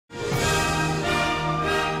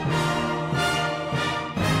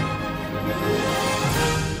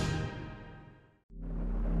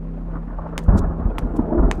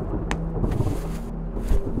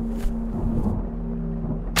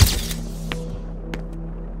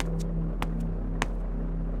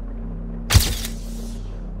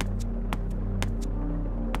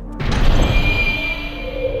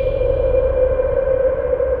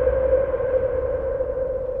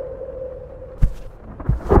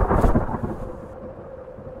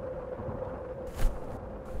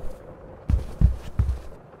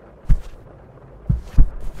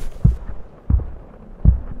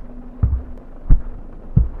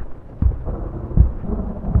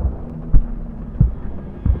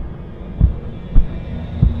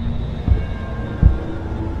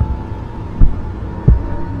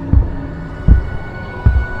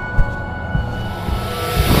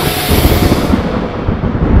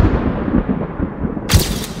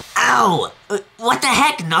Ow! What the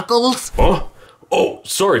heck, Knuckles? Huh? Oh,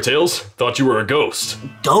 sorry, Tails. Thought you were a ghost.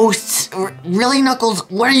 Ghosts? Really, Knuckles?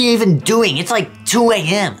 What are you even doing? It's like 2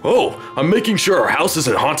 a.m. Oh, I'm making sure our house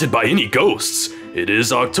isn't haunted by any ghosts. It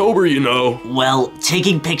is October, you know. Well,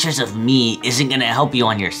 taking pictures of me isn't gonna help you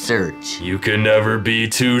on your search. You can never be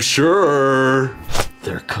too sure.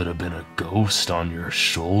 There could have been a ghost on your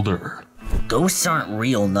shoulder. Ghosts aren't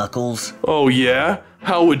real, Knuckles. Oh yeah?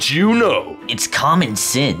 How would you know? It's common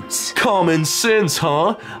sense. Common sense,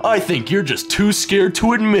 huh? I think you're just too scared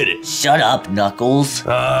to admit it. Shut up, Knuckles.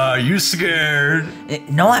 You scared?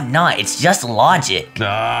 No, I'm not. It's just logic.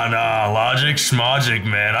 Nah, logic schmogic,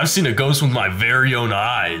 man. I've seen a ghost with my very own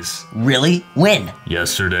eyes. Really? When?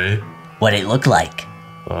 Yesterday. What'd it look like?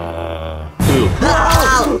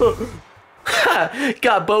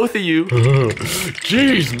 Got both of you.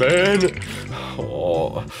 Jeez, man.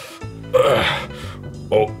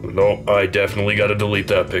 Oh, no, I definitely gotta delete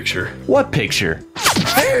that picture. What picture?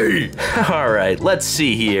 Hey! Alright, let's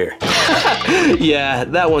see here. Yeah,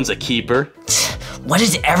 that one's a keeper. What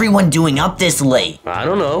is everyone doing up this late? I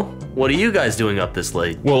don't know. What are you guys doing up this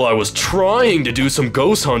late? Well, I was trying to do some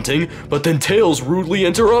ghost hunting, but then Tails rudely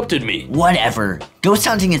interrupted me. Whatever. Ghost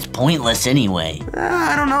hunting is pointless anyway.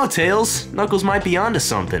 I don't know, Tails. Knuckles might be onto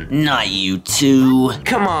something. Not you two.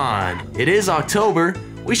 Come on, it is October.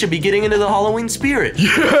 We should be getting into the Halloween spirit.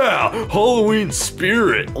 Yeah, Halloween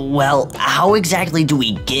spirit. Well, how exactly do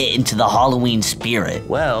we get into the Halloween spirit?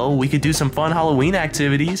 Well, we could do some fun Halloween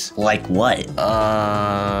activities. Like what?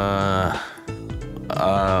 I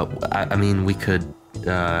mean, we could,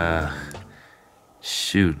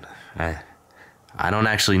 shoot. I don't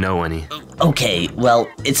actually know any. Okay, well,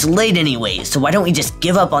 it's late anyway, so why don't we just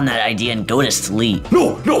give up on that idea and go to sleep?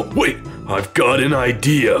 No, wait. I've got an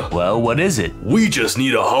idea. Well, what is it? We just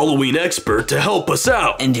need a Halloween expert to help us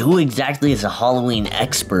out. And who exactly is a Halloween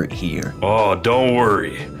expert here? Oh, don't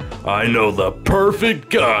worry. I know the perfect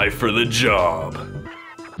guy for the job.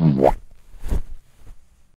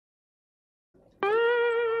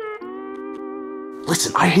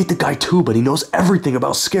 Listen, I hate the guy too, but he knows everything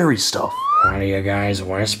about scary stuff. What are you guys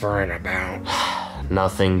whispering about?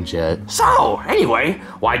 Nothing, Jet. So, anyway,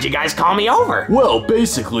 why'd you guys call me over? Well,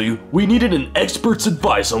 basically, we needed an expert's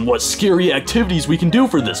advice on what scary activities we can do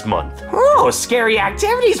for this month. Oh, scary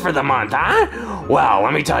activities for the month, huh? Well,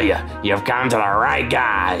 let me tell you, you've come to the right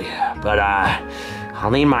guy. But, I'll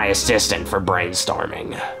need my assistant for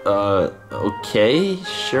brainstorming. Okay,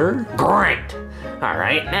 sure. Great. All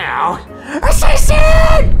right, now,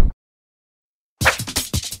 assistant!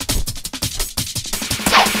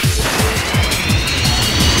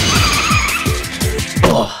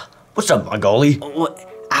 What's up, my golly?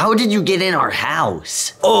 How did you get in our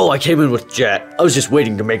house? Oh, I came in with Jet. I was just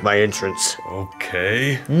waiting to make my entrance.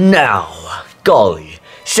 Okay. Now, golly,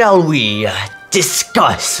 shall we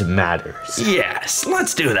discuss matters? Yes,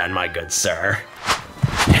 let's do that, my good sir.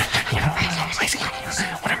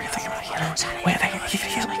 Whatever you think about it, wait,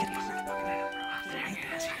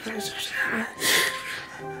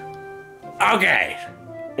 Okay,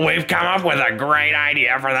 we've come up with a great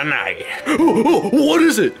idea for the night. What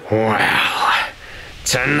is it? Well,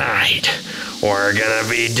 tonight, we're gonna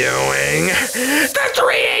be doing the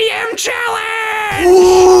 3 a.m.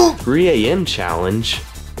 challenge! 3 a.m. challenge?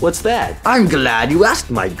 What's that? I'm glad you asked,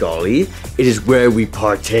 my golly. It is where we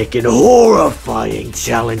partake in horrifying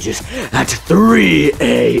challenges at 3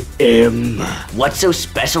 a.m. What's so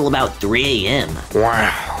special about 3 a.m.?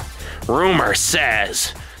 Well, rumor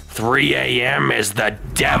says 3 a.m. is the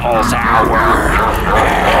devil's hour.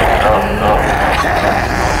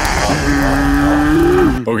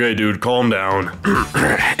 Okay, dude, calm down.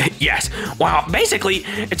 Yes, well, basically,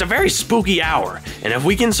 it's a very spooky hour, and if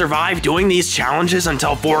we can survive doing these challenges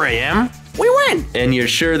until 4 a.m., we win! And you're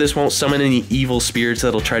sure this won't summon any evil spirits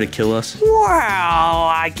that'll try to kill us? Well,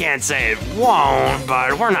 I can't say it won't,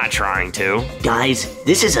 but we're not trying to. Guys,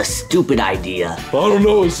 this is a stupid idea. I don't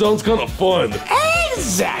know, it sounds kind of fun.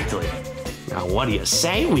 Exactly. Now, what do you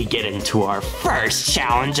say we get into our first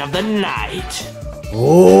challenge of the night?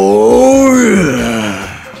 Oh,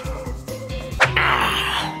 yeah.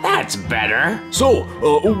 That's better. So,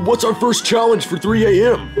 what's our first challenge for 3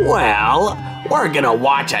 a.m.? Well, we're gonna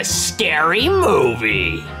watch a scary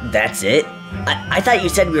movie. That's it? I thought you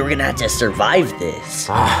said we were gonna have to survive this.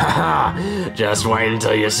 Just wait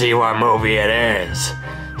until you see what movie it is.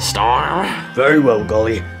 Storm? Very well,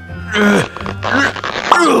 golly.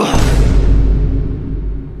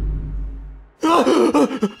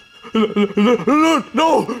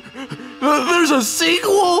 No! There's a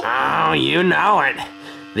sequel? Oh, you know it.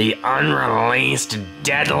 the unreleased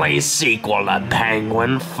deadly sequel to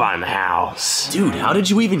Penguin Funhouse. Dude, how did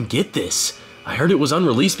you even get this? I heard it was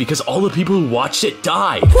unreleased because all the people who watched it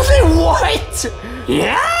died. What?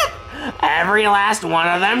 Yeah? Every last one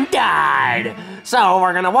of them died. So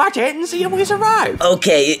we're gonna watch it and see if we survive.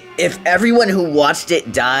 Okay, if everyone who watched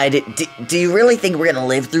it died, do you really think we're gonna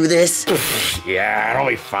live through this? Yeah, it'll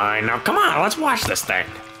be fine. Now come on, let's watch this thing.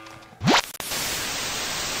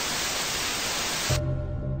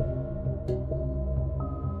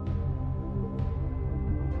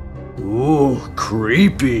 Ooh,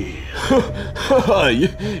 creepy.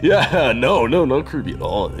 Yeah, no creepy at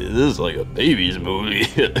all. This is like a baby's movie.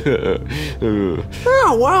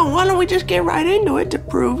 Oh, well, why don't we just get right into it to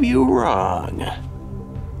prove you wrong?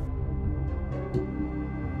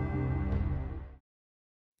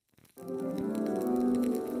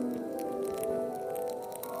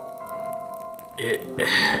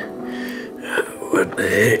 What the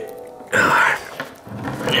heck?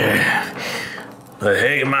 The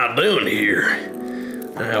heck am I doing here?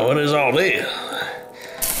 What is all this?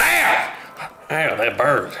 Ow! Ow, that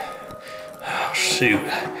bird. Oh, shoot.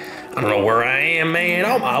 I don't know where I am, man.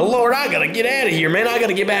 Oh, my Lord, I gotta get out of here, man. I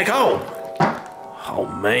gotta get back home. Oh,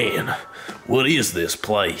 man. What is this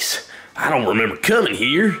place? I don't remember coming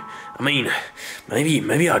here. I mean,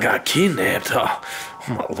 maybe I got kidnapped. Oh,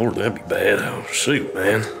 my Lord, that'd be bad. Oh, shoot,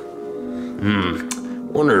 man.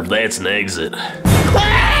 Wonder if that's an exit.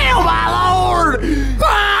 Oh, my Lord!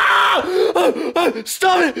 Ah!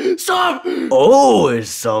 Stop it! Stop! Oh, is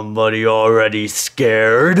somebody already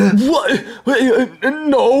scared? What?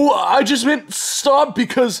 No, I just meant stop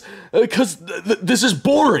because this is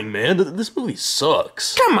boring, man. This movie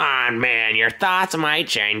sucks. Come on, man. Your thoughts might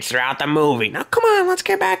change throughout the movie. Now, come on, let's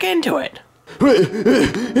get back into it.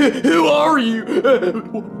 Who are you?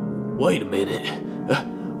 Wait a minute.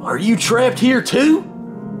 Are you trapped here too?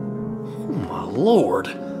 Oh my Lord.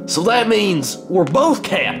 So that means we're both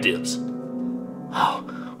captives. Oh,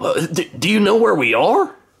 well, do you know where we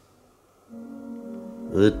are?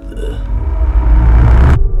 What the?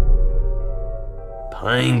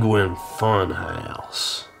 Penguin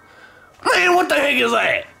Funhouse. Man, what the heck is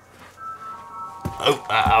that? Oh,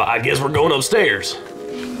 I guess we're going upstairs.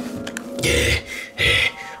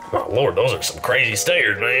 My Lord, those are some crazy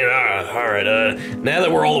stairs, man. All right, now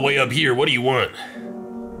that we're all the way up here, what do you want?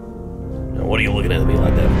 Now, what are you looking at me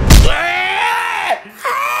like that?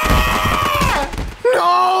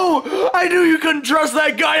 No! I knew you couldn't trust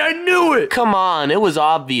that guy, I knew it! Come on, it was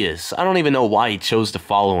obvious. I don't even know why he chose to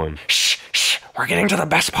follow him. Shh, shh. We're getting to the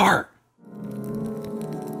best part.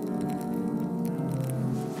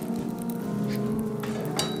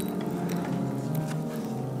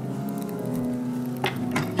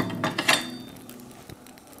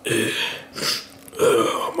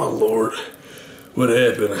 Oh, my Lord. What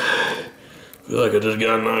happened? I feel like I just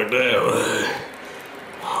got knocked out.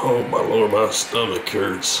 Oh, my Lord, my stomach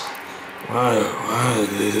hurts. Why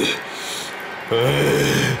did it?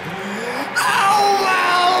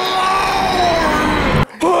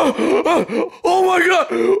 Oh my God!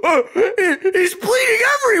 He's bleeding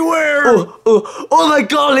everywhere! Oh my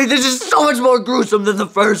golly, this is so much more gruesome than the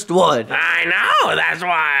first one. I know, that's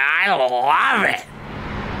why I love it.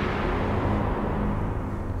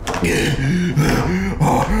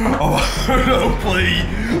 No, please!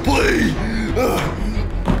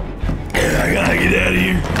 I gotta get out of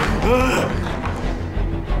here.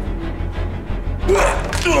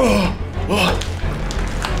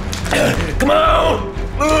 Come on!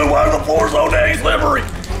 Why are the floors so dang slippery?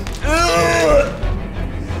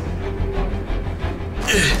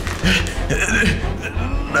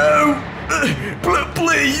 No!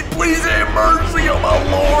 Please have mercy on my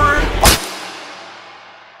Lord!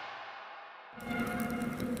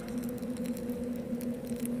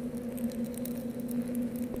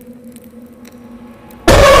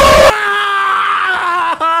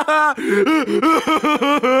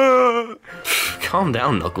 Calm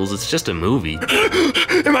down, Knuckles. It's just a movie.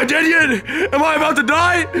 Am I dead yet? Am I about to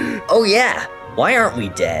die? Oh yeah, why aren't we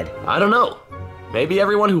dead? I don't know. Maybe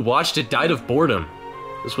everyone who watched it died of boredom.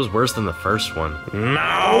 This was worse than the first one.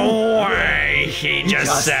 No way! He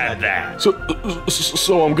just said that. So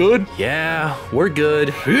I'm good? Yeah, we're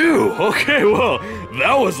good. Phew, okay, well,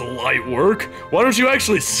 that was light work. Why don't you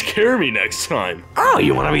actually scare me next time? Oh,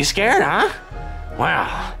 you want to be scared, huh?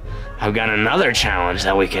 Well, I've got another challenge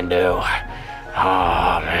that we can do.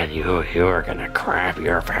 Oh man, you are gonna crap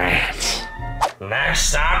your pants.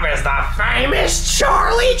 Next up is the famous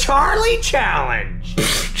Charlie Challenge.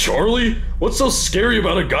 Charlie? What's so scary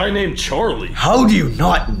about a guy named Charlie? How do you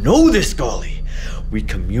not know this, golly? We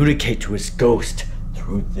communicate to his ghost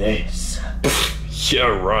through this. Yeah,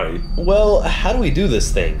 right. Well, how do we do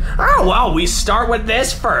this thing? Oh, well, we start with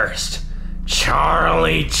this first.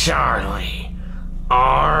 Charlie,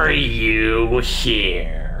 are you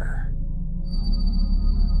here?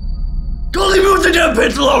 Golly, move the damn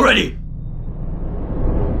pencil already!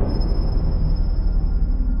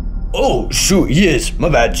 Oh, shoot, yes, my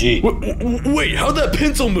bad, G. Wait, how'd that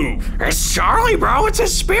pencil move? It's Charlie, bro. It's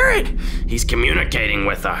his spirit. He's communicating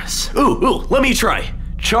with us. Ooh, let me try.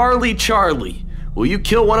 Charlie, will you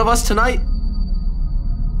kill one of us tonight?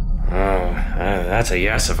 Oh, that's a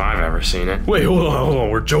yes if I've ever seen it. Wait, hold on,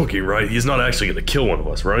 we're joking, right? He's not actually gonna kill one of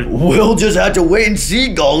us, right? We'll just have to wait and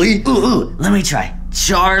see, Golly. Ooh, let me try.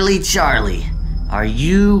 Charlie, are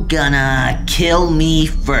you gonna kill me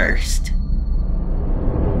first?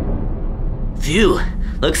 Phew,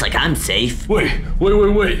 looks like I'm safe. Wait.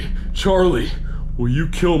 Charlie, will you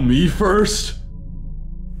kill me first?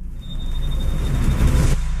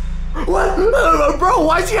 What? Bro,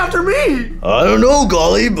 why is he after me? I don't know,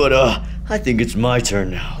 Golly, but I think it's my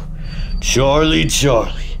turn now. Charlie,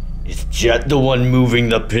 is Jet the one moving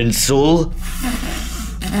the pencil?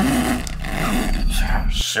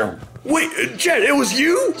 Wait, Jet, it was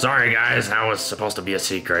you? Sorry, guys. That was supposed to be a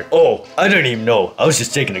secret. Oh, I didn't even know. I was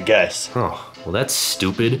just taking a guess. Oh, well, that's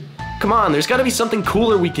stupid. Come on, there's gotta be something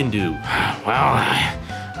cooler we can do. Well,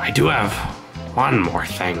 I do have one more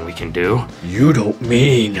thing we can do. You don't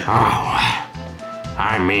mean... Oh,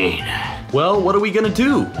 I mean... Well, what are we gonna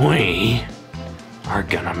do? We are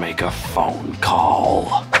gonna make a phone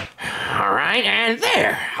call. All right, and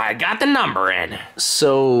there, I got the number in.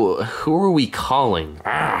 So, who are we calling?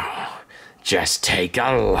 Oh, just take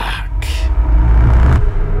a look.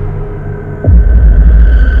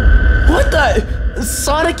 What the?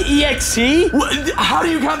 Sonic.EXE? How do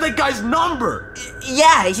you have that guy's number?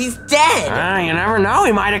 Yeah, he's dead. You never know,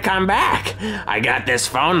 he might have come back. I got this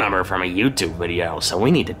phone number from a YouTube video, so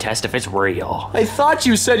we need to test if it's real. I thought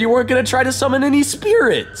you said you weren't gonna try to summon any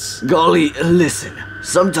spirits. Golly, listen.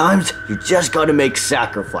 Sometimes you just gotta make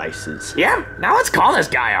sacrifices. Yeah, now let's call this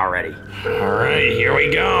guy already. All right, here we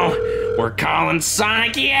go. We're calling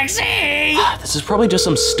Sonic.EXE. This is probably just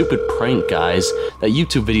some stupid prank, guys. That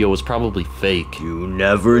YouTube video was probably fake. You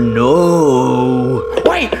never know.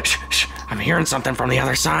 Wait, shh. I'm hearing something from the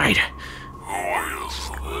other side.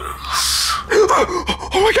 Oh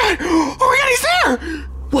my god, he's there!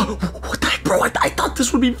 What the heck, bro? I thought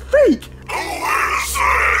this would be fake.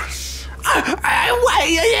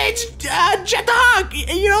 It's Hedgehog.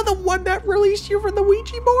 You know, the one that released you from the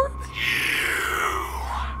Ouija board?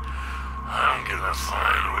 I'm gonna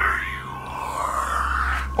find where you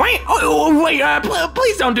are. Wait,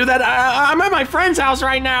 please don't do that. I'm at my friend's house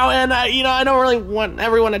right now, and, I don't really want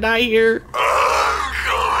everyone to die here. I'm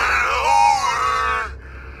coming over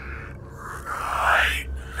right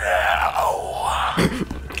now.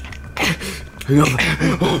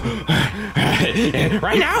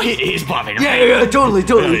 Right now, he's bluffing. Yeah, yeah, totally.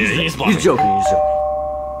 He's bluffing. He's joking.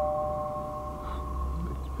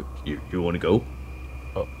 You wanna go?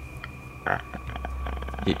 Oh.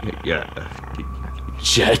 Yeah.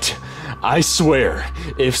 Jet, I swear,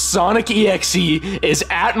 if Sonic.EXE is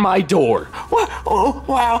at my door...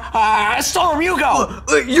 Wow, Storm, you go!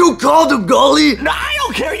 You called him, Golly! No, I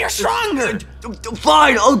don't care, you're stronger!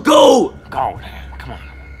 Fine, I'll go! Go, come on.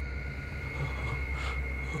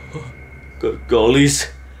 Gollies,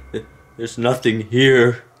 there's nothing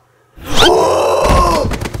here.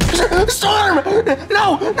 Storm!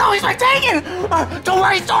 No, he's my taken! Don't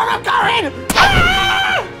worry, Storm, I'm coming! Ah!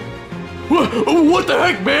 What the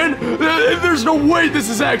heck, man? There's no way this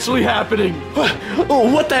is actually happening.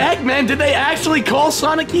 What the heck, man? Did they actually call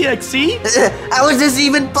Sonic.EXE? How is this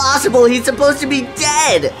even possible? He's supposed to be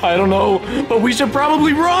dead. I don't know, but we should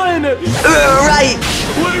probably run. Right.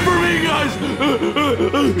 Wait for me, guys.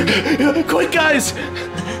 Quick, guys.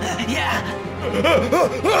 Yeah.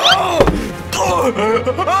 Help!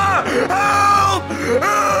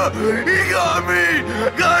 He got me!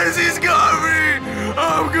 Guys, he's got me!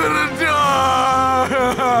 I'm gonna die!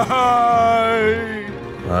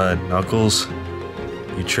 Knuckles,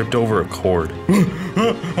 you tripped over a cord.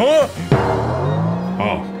 Oh.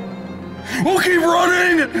 We'll keep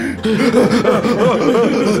running!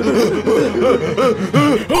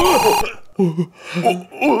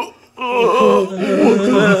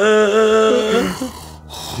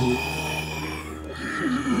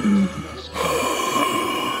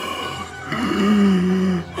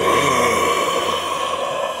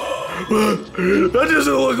 That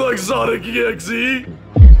doesn't look like Sonic.EXE.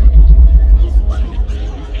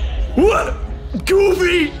 What?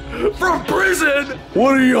 Goofy? From prison?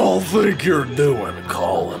 What do y'all think you're doing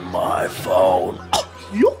calling my phone?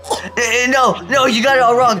 No, you got it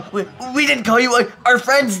all wrong. We didn't call you, our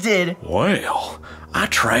friends did. Well, I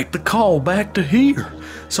tracked the call back to here.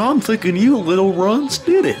 So I'm thinking you little runs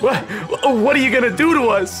did it. What are you gonna do to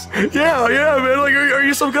us? Yeah, man. Like, are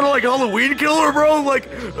you some kind of like Halloween killer, bro? Like,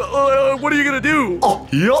 what are you gonna do? Oh,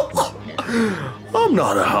 yeah. I'm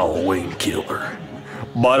not a Halloween killer,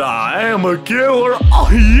 but I am a killer. Oh,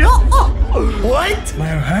 yeah. What?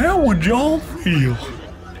 Now, how would y'all feel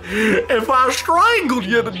if I strangled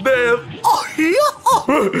you to death? Oh,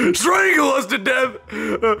 yeah. Strangle us to death,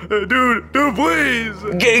 dude, please.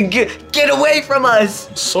 Get away from us.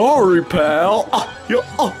 Sorry, pal. Oh,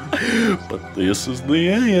 yeah. But this is the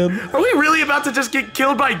end. Are we really about to just get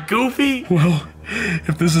killed by Goofy? Well,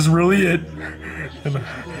 if this is really it, then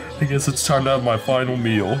I guess it's time to have my final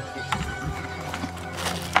meal.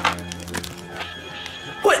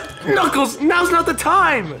 What? Knuckles, now's not the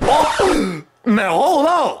time. Oh, now hold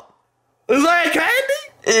on. Is that candy?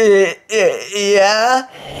 Yeah.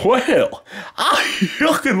 Well, I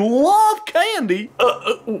fucking love candy.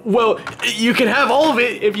 Well, you can have all of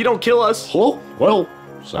it if you don't kill us. Well,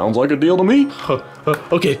 sounds like a deal to me.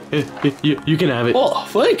 Okay, you can have it. Oh,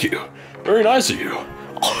 thank you. Very nice of you.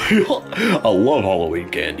 I love Halloween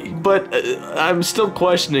candy. But I'm still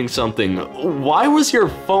questioning something. Why was your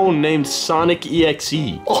phone named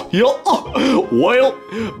Sonic.EXE? Oh, yeah. Well,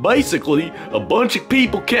 basically, a bunch of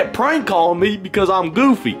people kept prank calling me because I'm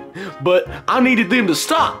goofy, but I needed them to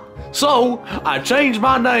stop. So, I changed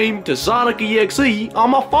my name to Sonic.EXE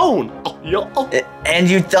on my phone. Oh, yeah. And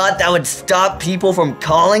you thought that would stop people from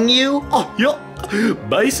calling you? Oh, yeah.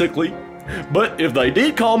 Basically. But if they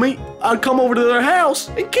did call me, I'd come over to their house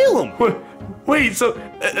and kill them. Wait, so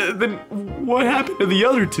then what happened to the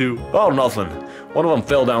other two? Oh, nothing. One of them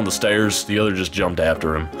fell down the stairs, the other just jumped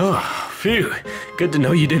after him. Oh, phew. Good to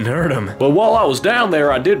know you didn't hurt him. But while I was down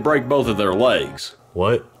there, I did break both of their legs.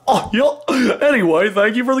 What? Oh, yeah. Anyway,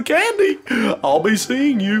 thank you for the candy. I'll be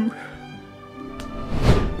seeing you.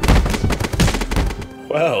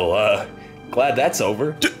 Well, glad that's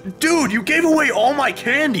over. Dude, you gave away all my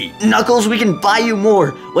candy. Knuckles, we can buy you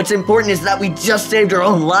more. What's important is that we just saved our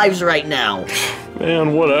own lives right now.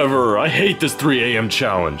 Man, whatever. I hate this 3 a.m.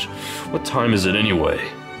 challenge. What time is it anyway?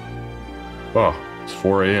 Oh, it's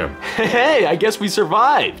 4 a.m. Hey, I guess we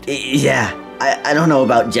survived. Yeah, I don't know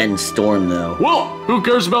about Jen and Storm, though. Well, who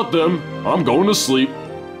cares about them? I'm going to sleep.